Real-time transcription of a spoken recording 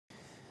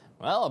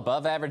Well,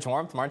 above average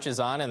warmth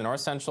marches on in the north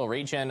central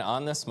region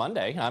on this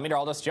Monday. I'm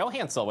meteorologist Joe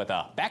Hansel with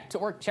a back to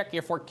work check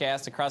your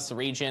forecast across the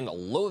region.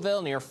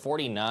 Louisville near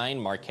 49,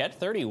 Marquette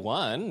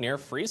 31, near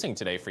freezing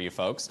today for you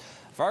folks.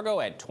 Fargo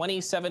at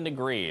 27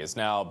 degrees.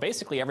 Now,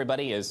 basically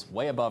everybody is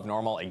way above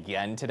normal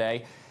again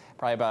today.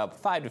 Probably about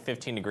 5 to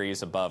 15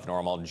 degrees above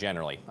normal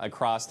generally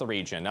across the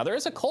region. Now, there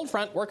is a cold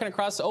front working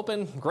across the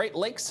open Great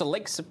Lakes to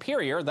Lake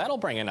Superior. That'll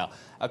bring in a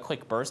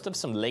quick burst of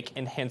some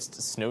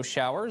lake-enhanced snow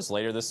showers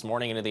later this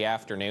morning into the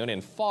afternoon in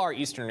far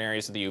eastern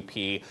areas of the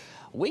UP.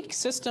 Weak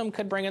system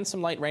could bring in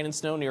some light rain and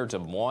snow near Des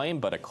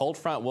Moines, but a cold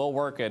front will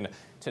work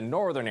into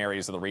northern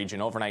areas of the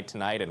region overnight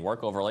tonight and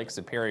work over Lake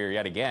Superior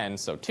yet again.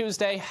 So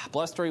Tuesday,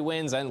 blustery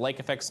winds and lake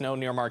effect snow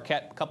near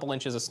Marquette. A couple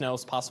inches of snow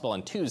is possible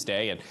on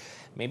Tuesday, and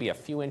maybe a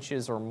few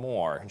inches or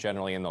more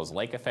generally in those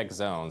lake effect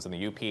zones in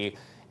the UP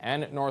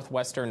and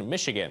northwestern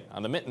Michigan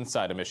on the Mitten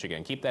side of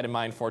Michigan. Keep that in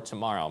mind for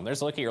tomorrow.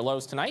 There's a look at your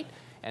lows tonight.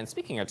 And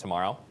speaking of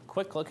tomorrow,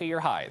 quick look at your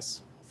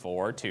highs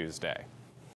for Tuesday.